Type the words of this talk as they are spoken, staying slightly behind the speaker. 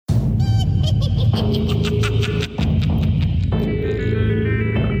Yo,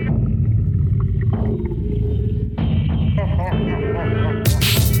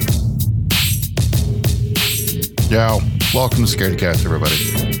 welcome to Scaredcast, everybody.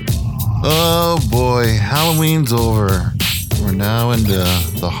 Oh boy, Halloween's over. We're now into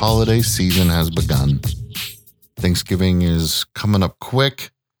the holiday season has begun. Thanksgiving is coming up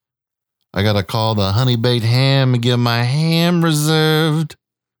quick. I gotta call the Honey Baked Ham and get my ham reserved.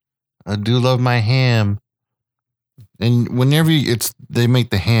 I do love my ham. And whenever they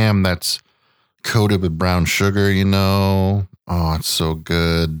make the ham that's coated with brown sugar, you know. Oh, it's so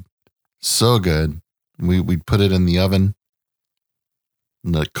good. So good. We put it in the oven.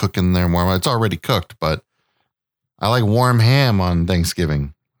 And let it cook in there warm. It's already cooked, but I like warm ham on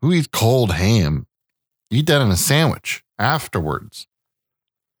Thanksgiving. Who eats cold ham? You eat that in a sandwich afterwards.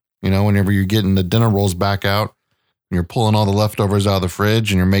 You know, whenever you're getting the dinner rolls back out, and you're pulling all the leftovers out of the fridge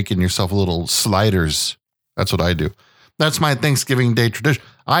and you're making yourself little sliders. That's what I do. That's my Thanksgiving Day tradition.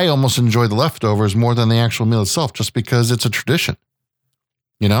 I almost enjoy the leftovers more than the actual meal itself just because it's a tradition.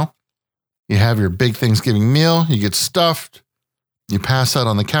 You know? You have your big Thanksgiving meal, you get stuffed, you pass out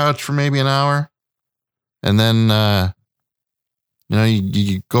on the couch for maybe an hour, and then,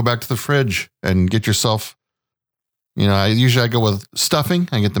 you go back to the fridge and get yourself, I go with stuffing.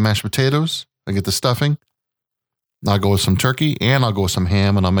 I get the mashed potatoes, I get the stuffing, I'll go with some turkey, and I'll go with some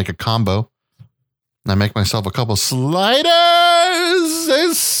ham, and I'll make a combo. And I make myself a couple sliders.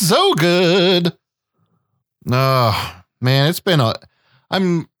 It's so good. Oh, man,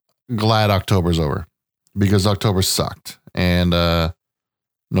 I'm glad October's over because October sucked. And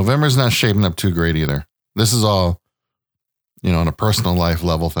November's not shaping up too great either. This is all, on a personal life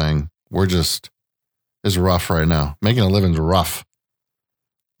level thing. It's rough right now. Making a living's rough.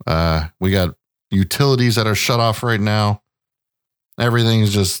 We got utilities that are shut off right now.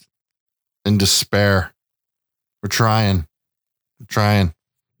 Everything's just in despair. We're trying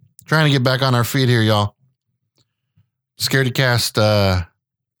to get back on our feet here, y'all. Scaredycast,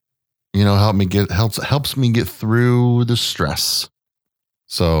 helps me get through the stress.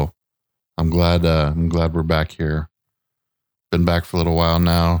 So I'm glad we're back here. Been back for a little while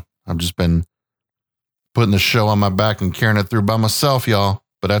now. I've just been putting the show on my back and carrying it through by myself, y'all.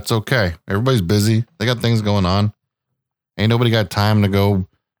 But that's okay. Everybody's busy. They got things going on. Ain't nobody got time to go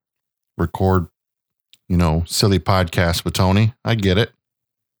record, silly podcasts with Tony. I get it.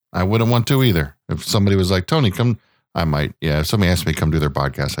 I wouldn't want to either. If somebody was like, Tony, come, I might. Yeah, if somebody asked me to come do their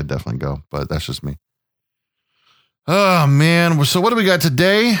podcast, I'd definitely go. But that's just me. Oh, man. So what do we got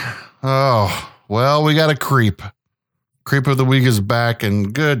today? Oh, well, we got a creep. Creep of the week is back,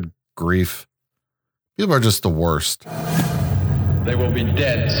 and good grief. People are just the worst. They will be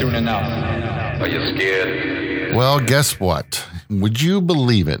dead soon enough. Are you scared? Well, guess what? Would you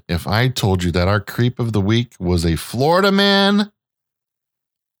believe it if I told you that our creep of the week was a Florida man?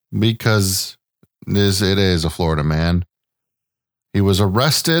 Because it is a Florida man. He was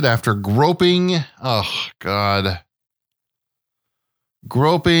arrested after groping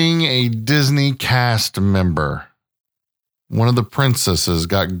a Disney cast member. One of the princesses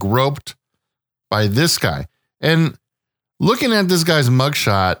got groped by this guy. And looking at this guy's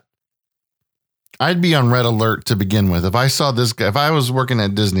mugshot, I'd be on red alert to begin with. If I saw this guy, if I was working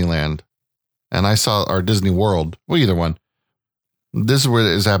at Disneyland and I saw our Disney World, well, either one. This is where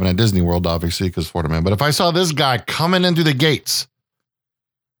it is happening at Disney World, obviously, because Florida man. But if I saw this guy coming in through the gates,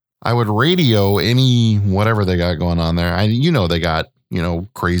 I would radio any whatever they got going on there. They got,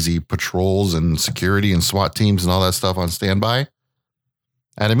 crazy patrols and security and SWAT teams and all that stuff on standby.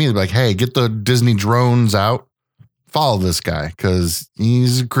 And I mean, like, hey, get the Disney drones out. Follow this guy because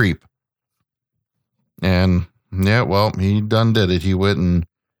he's a creep. And yeah, well, he done did it. He went and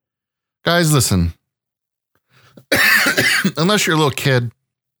guys, listen, unless you're a little kid,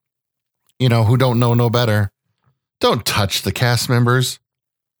 who don't know no better, don't touch the cast members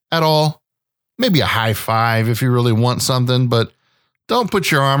at all. Maybe a high five if you really want something, but don't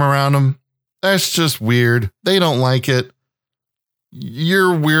put your arm around them. That's just weird. They don't like it.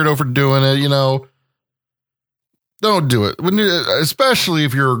 You're weirdo for doing it, Don't do it. Especially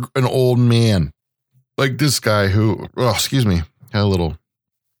if you're an old man. Like this guy who, excuse me, had a little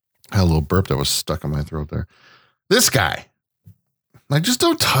burp that was stuck in my throat there. This guy, like, just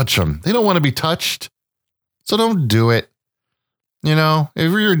don't touch them. They don't want to be touched. So don't do it. If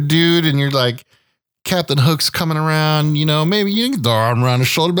you're a dude and you're like, Captain Hook's coming around, maybe you can get the arm around his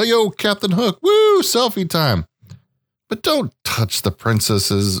shoulder, be like, yo, Captain Hook, woo, selfie time. But don't touch the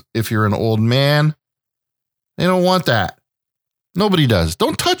princesses if you're an old man. They don't want that. Nobody does.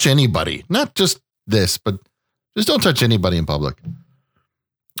 Don't touch anybody. Not just this, but just don't touch anybody in public.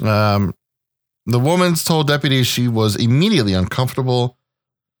 The woman told deputies she was immediately uncomfortable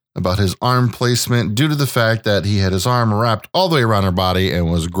about his arm placement due to the fact that he had his arm wrapped all the way around her body and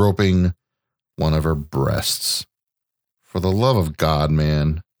was groping one of her breasts. For the love of God,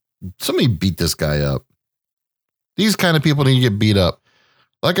 man. Somebody beat this guy up. These kind of people need to get beat up.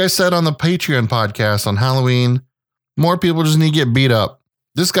 Like I said on the Patreon podcast on Halloween, more people just need to get beat up.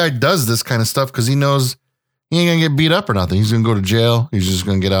 This guy does this kind of stuff because he knows he ain't going to get beat up or nothing. He's going to go to jail. He's just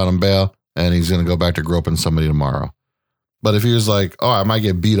going to get out on bail and he's going to go back to groping somebody tomorrow. But if he was like, oh, I might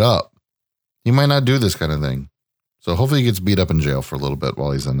get beat up, he might not do this kind of thing. So hopefully he gets beat up in jail for a little bit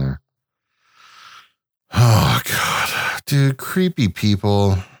while he's in there. Oh, God. Dude, creepy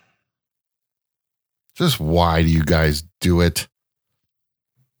people. Just why do you guys do it?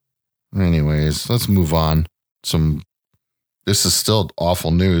 Anyways, let's move on. This is still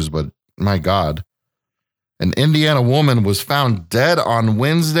awful news, but my God. An Indiana woman was found dead on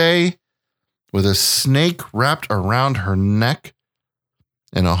Wednesday with a snake wrapped around her neck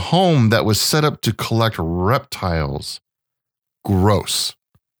in a home that was set up to collect reptiles. Gross.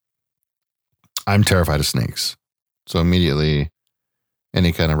 I'm terrified of snakes. So immediately,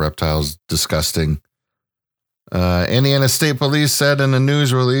 any kind of reptiles, disgusting. Indiana State Police said in a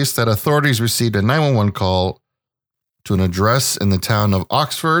news release that authorities received a 911 call to an address in the town of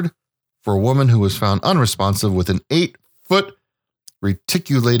Oxford for a woman who was found unresponsive with an 8-foot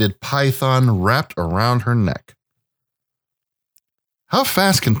reticulated python wrapped around her neck. How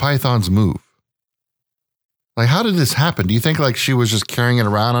fast can pythons move? Like, how did this happen? Do you think like she was just carrying it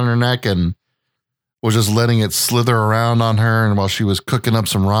around on her neck and was just letting it slither around on her and while she was cooking up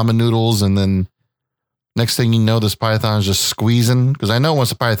some ramen noodles and then next thing you know, this python is just squeezing? Because I know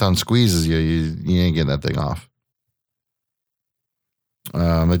once a python squeezes you ain't getting that thing off.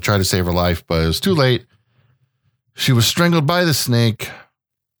 They tried to save her life, but it was too late. She was strangled by the snake.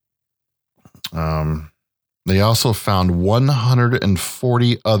 They also found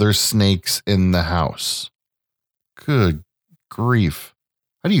 140 other snakes in the house. Good grief.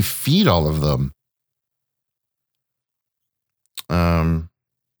 How do you feed all of them?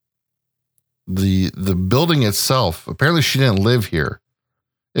 The building itself, apparently she didn't live here.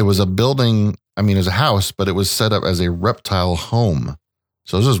 It was a building, it was a house, but it was set up as a reptile home.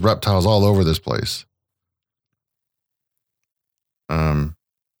 So there's just reptiles all over this place.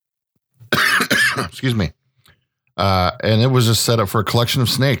 Excuse me. And it was just set up for a collection of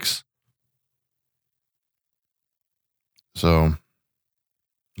snakes. So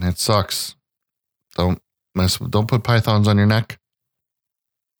it sucks. Don't put pythons on your neck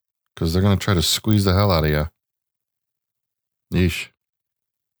because they're going to try to squeeze the hell out of you. Yeesh.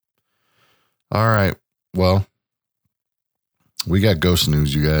 All right. Well, we got ghost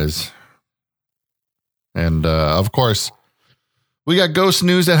news, you guys. And of course, we got ghost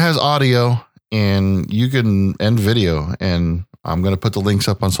news that has audio and video. And I'm going to put the links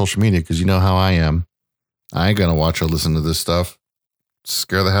up on social media because you know how I am. I ain't going to watch or listen to this stuff.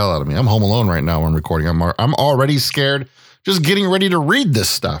 Scare the hell out of me. I'm home alone right now when I'm recording. I'm already scared just getting ready to read this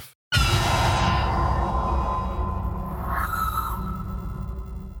stuff.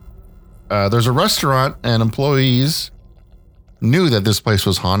 There's a restaurant and employees knew that this place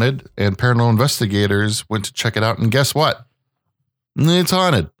was haunted and paranormal investigators went to check it out. And guess what? It's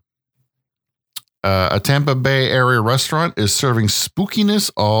haunted. A Tampa Bay area restaurant is serving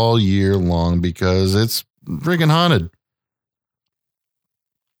spookiness all year long because it's freaking haunted.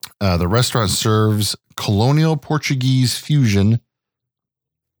 The restaurant serves colonial Portuguese fusion,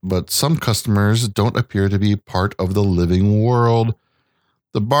 but some customers don't appear to be part of the living world.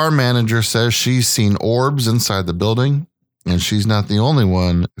 The bar manager says she's seen orbs inside the building, and she's not the only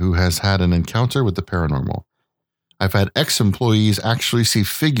one who has had an encounter with the paranormal. I've had ex-employees actually see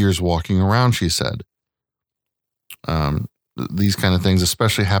figures walking around, she said. These kind of things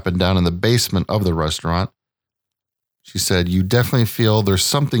especially happen down in the basement of the restaurant. She said, you definitely feel there's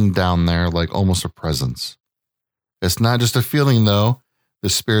something down there, like almost a presence. It's not just a feeling, though. The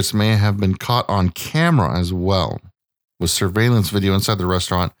spirits may have been caught on camera as well, with surveillance video inside the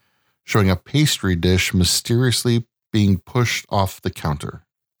restaurant showing a pastry dish mysteriously being pushed off the counter.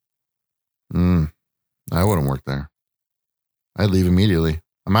 I wouldn't work there. I'd leave immediately.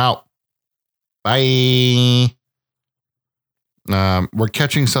 I'm out. Bye. We're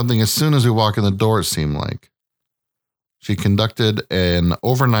catching something as soon as we walk in the door, it seemed like. She conducted an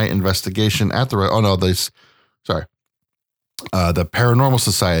overnight investigation at the the Paranormal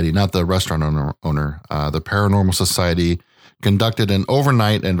Society, not the restaurant owner. The Paranormal Society conducted an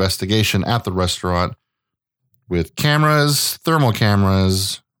overnight investigation at the restaurant with cameras, thermal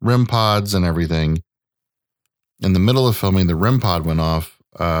cameras, REM pods, and everything. In the middle of filming, the REM pod went off.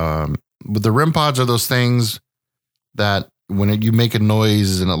 But the REM pods are those things that when you make a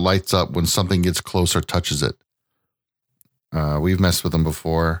noise and it lights up when something gets close or touches it. We've messed with them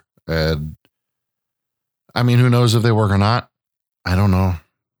before. And I mean, who knows if they work or not? I don't know.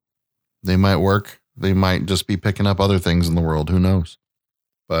 They might work. They might just be picking up other things in the world. Who knows?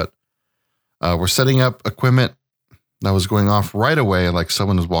 But we're setting up equipment that was going off right away, like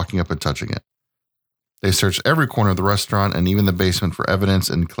someone was walking up and touching it. They searched every corner of the restaurant and even the basement for evidence,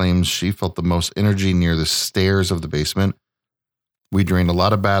 and claims she felt the most energy near the stairs of the basement. We drained a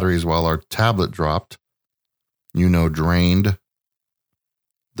lot of batteries while our tablet dropped. Drained.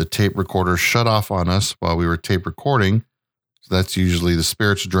 The tape recorder shut off on us while we were tape recording. So that's usually the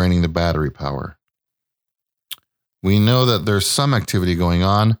spirits draining the battery power. We know that there's some activity going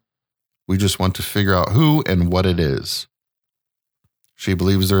on. We just want to figure out who and what it is. She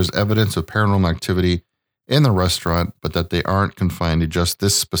believes there is evidence of paranormal activity in the restaurant, but that they aren't confined to just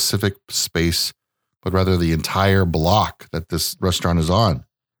this specific space, but rather the entire block that this restaurant is on.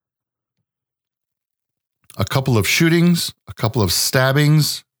 A couple of shootings, a couple of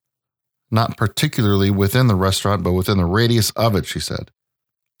stabbings, not particularly within the restaurant, but within the radius of it, she said.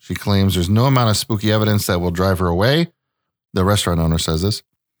 She claims there's no amount of spooky evidence that will drive her away. The restaurant owner says this.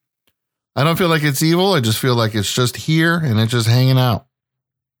 I don't feel like it's evil. I just feel like it's just here and it's just hanging out.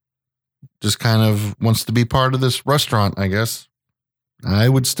 Just kind of wants to be part of this restaurant, I guess. I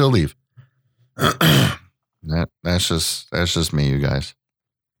would still leave. That's just me, you guys.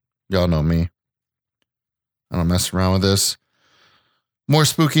 Y'all know me. I don't mess around with this. More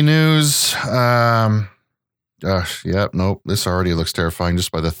spooky news. Nope. This already looks terrifying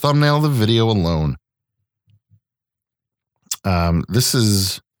just by the thumbnail of the video alone. This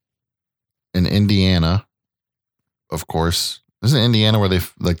is in Indiana, of course. Isn't it Indiana where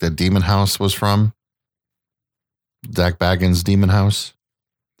the demon house was from? Zach Baggins' demon house.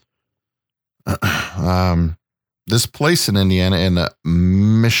 This place in Indiana in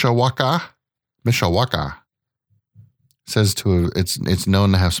Mishawaka says it's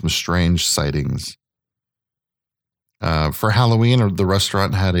known to have some strange sightings. For Halloween, the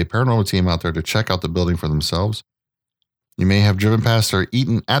restaurant had a paranormal team out there to check out the building for themselves. You may have driven past or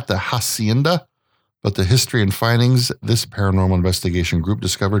eaten at the hacienda, but the history and findings this paranormal investigation group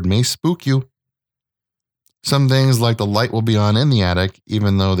discovered may spook you. Some things like the light will be on in the attic,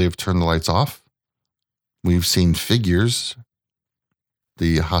 even though they've turned the lights off. We've seen figures,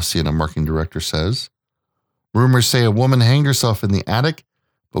 the hacienda marketing director says. Rumors say a woman hanged herself in the attic,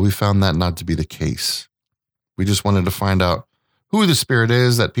 but we found that not to be the case. We just wanted to find out who the spirit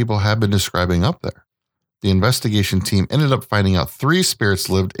is that people have been describing up there. The investigation team ended up finding out 3 spirits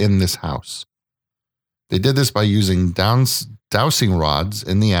lived in this house. They did this by using dowsing rods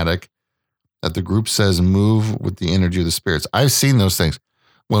in the attic that the group says move with the energy of the spirits. I've seen those things.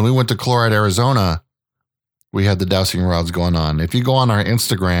 When we went to Chloride, Arizona, we had the dowsing rods going on. If you go on our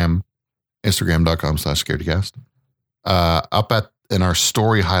Instagram, instagram.com/scaredycast, up in our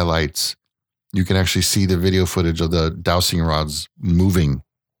story highlights, you can actually see the video footage of the dowsing rods moving,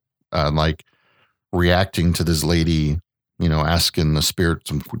 like reacting to this lady, asking the spirit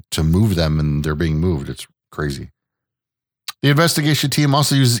to move them, and they're being moved. It's crazy. The investigation team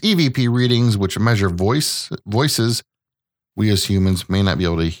also uses EVP readings, which measure voices we as humans may not be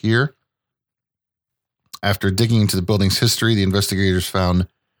able to hear. After digging into the building's history, the investigators found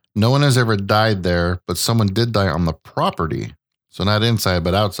no one has ever died there, but someone did die on the property. So not inside,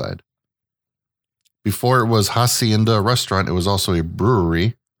 but outside. Before it was Hacienda Restaurant, it was also a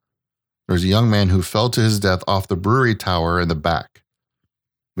brewery. There's a young man who fell to his death off the brewery tower in the back.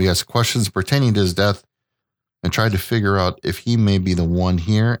 We asked questions pertaining to his death and tried to figure out if he may be the one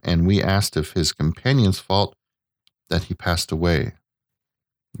here, and we asked if his companion's fault that he passed away.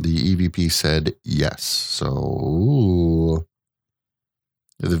 The EVP said yes. So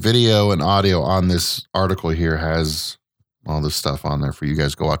the video and audio on this article here has all this stuff on there for you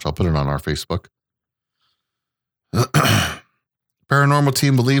guys to go watch. I'll put it on our Facebook. Paranormal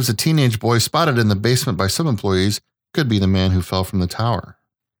team believes a teenage boy spotted in the basement by some employees could be the man who fell from the tower.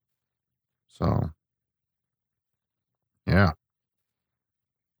 So, yeah.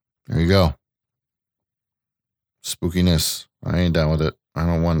 There you go. Spookiness. I ain't down with it. I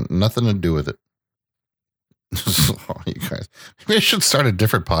don't want nothing to do with it. You guys, maybe I should start a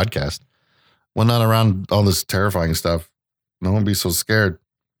different podcast. One not around all this terrifying stuff. No one be so scared.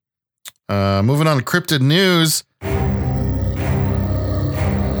 Moving on to cryptid news.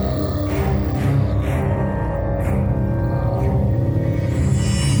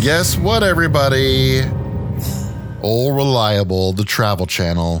 Guess what, everybody? Old Reliable, the Travel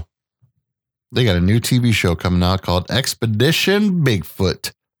Channel. They got a new TV show coming out called Expedition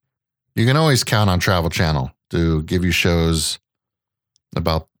Bigfoot. You can always count on Travel Channel to give you shows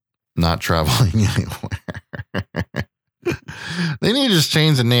about not traveling anywhere. They need to just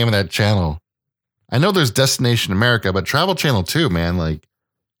change the name of that channel. I know there's Destination America, but Travel Channel too, man. Like,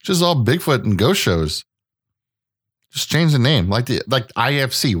 just all Bigfoot and ghost shows. Just change the name, like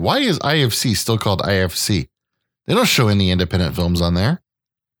IFC. Why is IFC still called IFC? They don't show any independent films on there.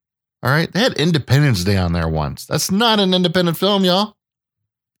 All right, they had Independence Day on there once. That's not an independent film, y'all.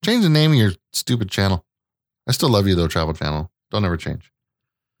 Change the name of your stupid channel. I still love you though, Travel Channel. Don't ever change.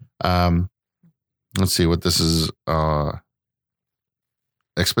 Let's see what this is.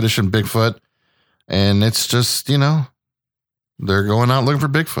 Expedition Bigfoot. And it's just, they're going out looking for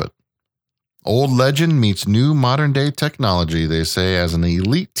Bigfoot. Old legend meets new modern day technology, they say, as an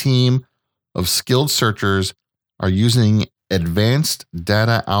elite team of skilled searchers are using advanced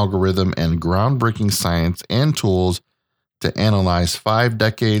data algorithm and groundbreaking science and tools to analyze 5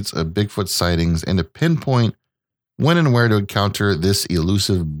 decades of Bigfoot sightings and to pinpoint when and where to encounter this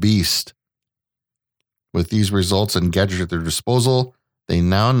elusive beast. With these results and gadgets at their disposal, they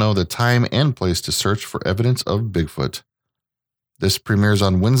now know the time and place to search for evidence of Bigfoot. This premieres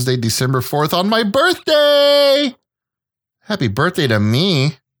on Wednesday, December 4th on my birthday! Happy birthday to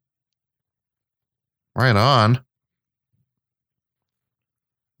me. Right on.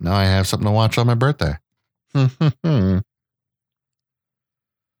 Now I have something to watch on my birthday.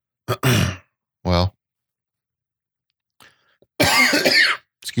 Well,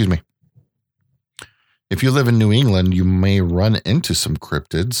 excuse me. If you live in New England, you may run into some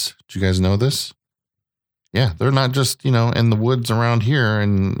cryptids. Do you guys know this? Yeah, they're not just, in the woods around here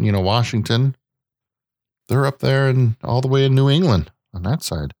in, Washington. They're up there and all the way in New England on that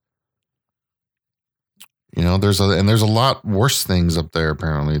side. There's a lot worse things up there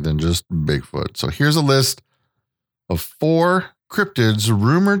apparently than just Bigfoot. So here's a list of 4 cryptids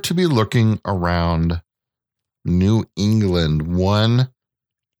rumored to be lurking around New England. One,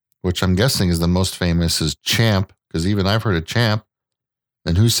 which I'm guessing is the most famous, is Champ, because even I've heard of Champ.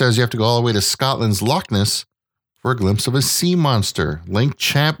 And who says you have to go all the way to Scotland's Loch Ness for a glimpse of a sea monster? Lake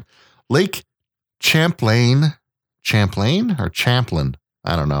Champlain or Champlain?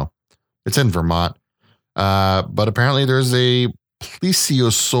 I don't know. It's in Vermont. But apparently there's a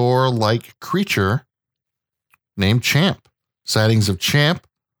plesiosaur-like creature named Champ. Sightings of Champ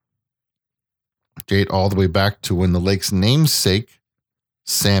date all the way back to when the lake's namesake,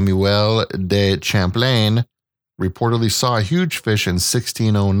 Samuel de Champlain, reportedly saw a huge fish in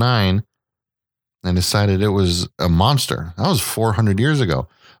 1609 and decided it was a monster. That was 400 years ago.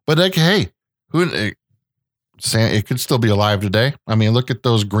 But hey, it could still be alive today. I mean, look at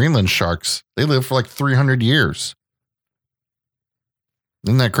those Greenland sharks. They live for like 300 years.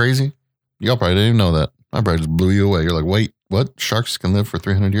 Isn't that crazy? Y'all probably didn't even know that. I probably just blew you away. You're like, wait, what? Sharks can live for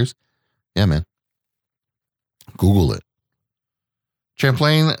 300 years? Yeah, man. Google it.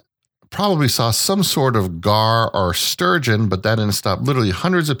 Champlain probably saw some sort of gar or sturgeon, but that didn't stop literally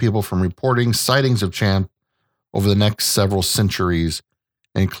hundreds of people from reporting sightings of Champ over the next several centuries,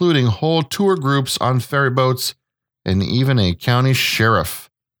 including whole tour groups on ferry boats and even a county sheriff.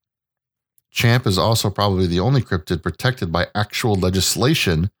 Champ is also probably the only cryptid protected by actual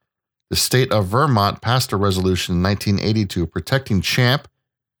legislation. The state of Vermont passed a resolution in 1982 protecting Champ,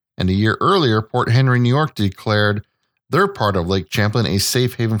 and a year earlier, Port Henry, New York declared their part of Lake Champlain a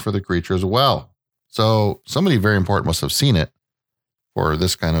safe haven for the creature as well. So somebody very important must have seen it for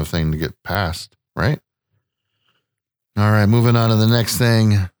this kind of thing to get passed, right? All right, moving on to the next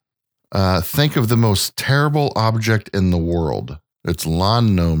thing. Think of the most terrible object in the world. It's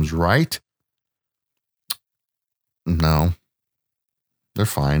lawn gnomes, right? No, they're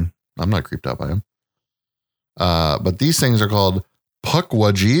fine. I'm not creeped out by them. But these things are called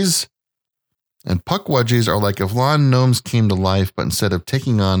pukwudgies. And pukwudgies are like if lawn gnomes came to life, but instead of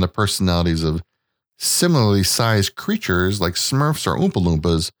taking on the personalities of similarly sized creatures like Smurfs or Oompa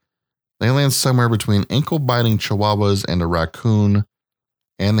Loompas, they land somewhere between ankle-biting chihuahuas and a raccoon,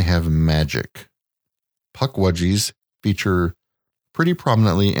 and they have magic. Pukwudgies feature pretty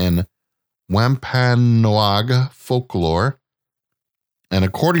prominently in Wampanoag folklore, and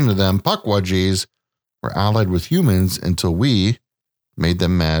according to them, pukwudgies were allied with humans until we made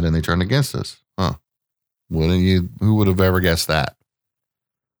them mad and they turned against us. Huh. Who would have ever guessed that?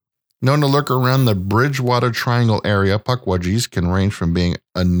 Known to lurk around the Bridgewater Triangle area, pukwudgies can range from being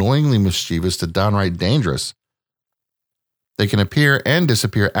annoyingly mischievous to downright dangerous. They can appear and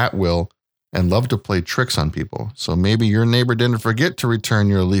disappear at will and love to play tricks on people. So maybe your neighbor didn't forget to return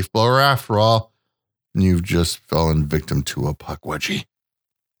your leaf blower after all. You've just fallen victim to a pukwudgie.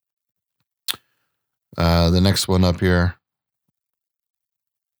 The next one up here.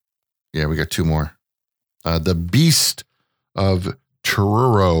 Yeah, we got two more. The Beast of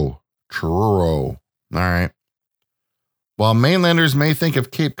Truro. All right. While mainlanders may think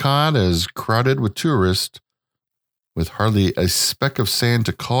of Cape Cod as crowded with tourists, with hardly a speck of sand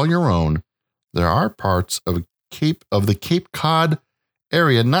to call your own, there are parts of the Cape Cod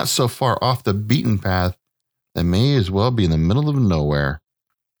area not so far off the beaten path that may as well be in the middle of nowhere.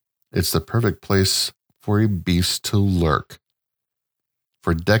 It's the perfect place for a beast to lurk.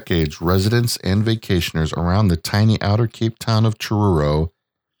 For decades, residents and vacationers around the tiny outer Cape town of Truro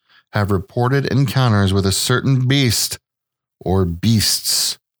have reported encounters with a certain beast or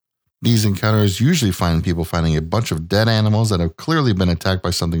beasts. These encounters usually find people finding a bunch of dead animals that have clearly been attacked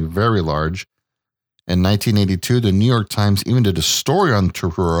by something very large. In 1982, the New York Times even did a story on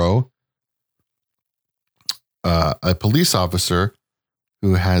Truro. A police officer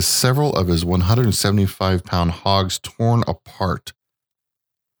who has several of his 175-pound hogs torn apart.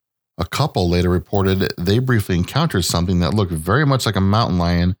 A couple later reported they briefly encountered something that looked very much like a mountain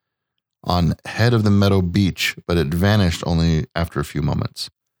lion on Head of the Meadow Beach, but it vanished only after a few moments.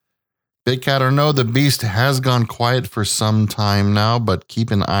 Big cat or no, the beast has gone quiet for some time now, but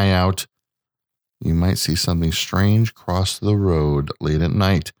keep an eye out. You might see something strange cross the road late at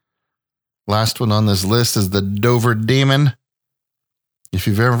night. Last one on this list is the Dover Demon. If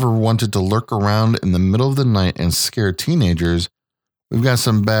you've ever wanted to lurk around in the middle of the night and scare teenagers, we've got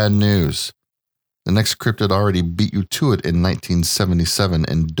some bad news. The next cryptid already beat you to it in 1977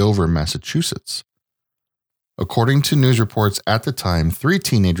 in Dover, Massachusetts. According to news reports at the time, 3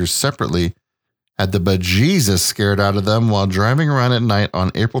 teenagers separately had the bejesus scared out of them while driving around at night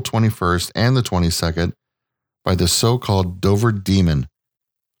on April 21st and the 22nd by the so-called Dover Demon.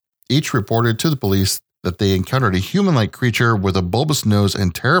 Each reported to the police that they encountered a human-like creature with a bulbous nose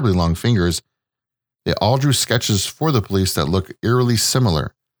and terribly long fingers. They all drew sketches for the police that look eerily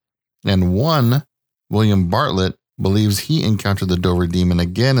similar. And one, William Bartlett, believes he encountered the Dover Demon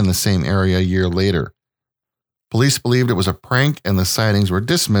again in the same area a year later. Police believed it was a prank and the sightings were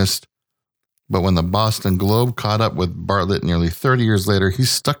dismissed, but when the Boston Globe caught up with Bartlett nearly 30 years later, he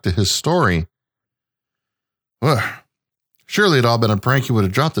stuck to his story. Well, surely it'd all been a prank. He would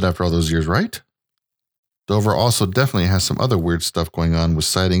have dropped it after all those years, right? Dover also definitely has some other weird stuff going on with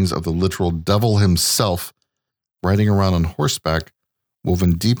sightings of the literal devil himself riding around on horseback,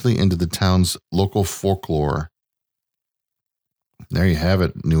 woven deeply into the town's local folklore. There you have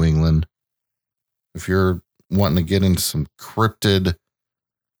it, New England. If you're wanting to get into some cryptid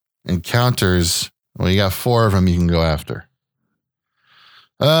encounters, well, you got 4 of them you can go after.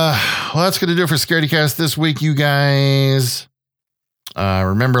 Well, that's going to do it for ScaredyCast this week, you guys.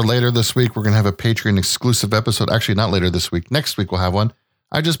 Remember, later this week, we're going to have a Patreon exclusive episode. Actually, not later this week. Next week, we'll have one.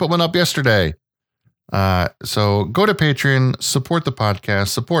 I just put one up yesterday. So go to Patreon, support the podcast,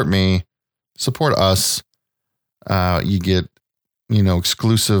 support me, support us. You get,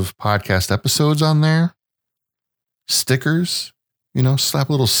 exclusive podcast episodes on there. Stickers, slap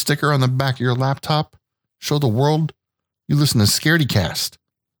a little sticker on the back of your laptop. Show the world you listen to ScaredyCast.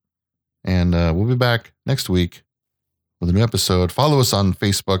 And we'll be back next week with a new episode. Follow us on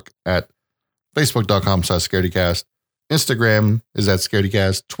Facebook at facebook.com/ScaredyCast. Instagram is at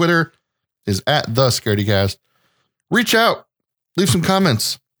ScaredyCast. Twitter is at the ScaredyCast. Reach out. Leave some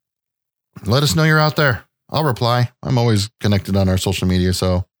comments. Let us know you're out there. I'll reply. I'm always connected on our social media,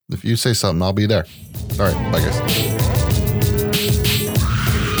 so if you say something, I'll be there. All right. Bye, guys.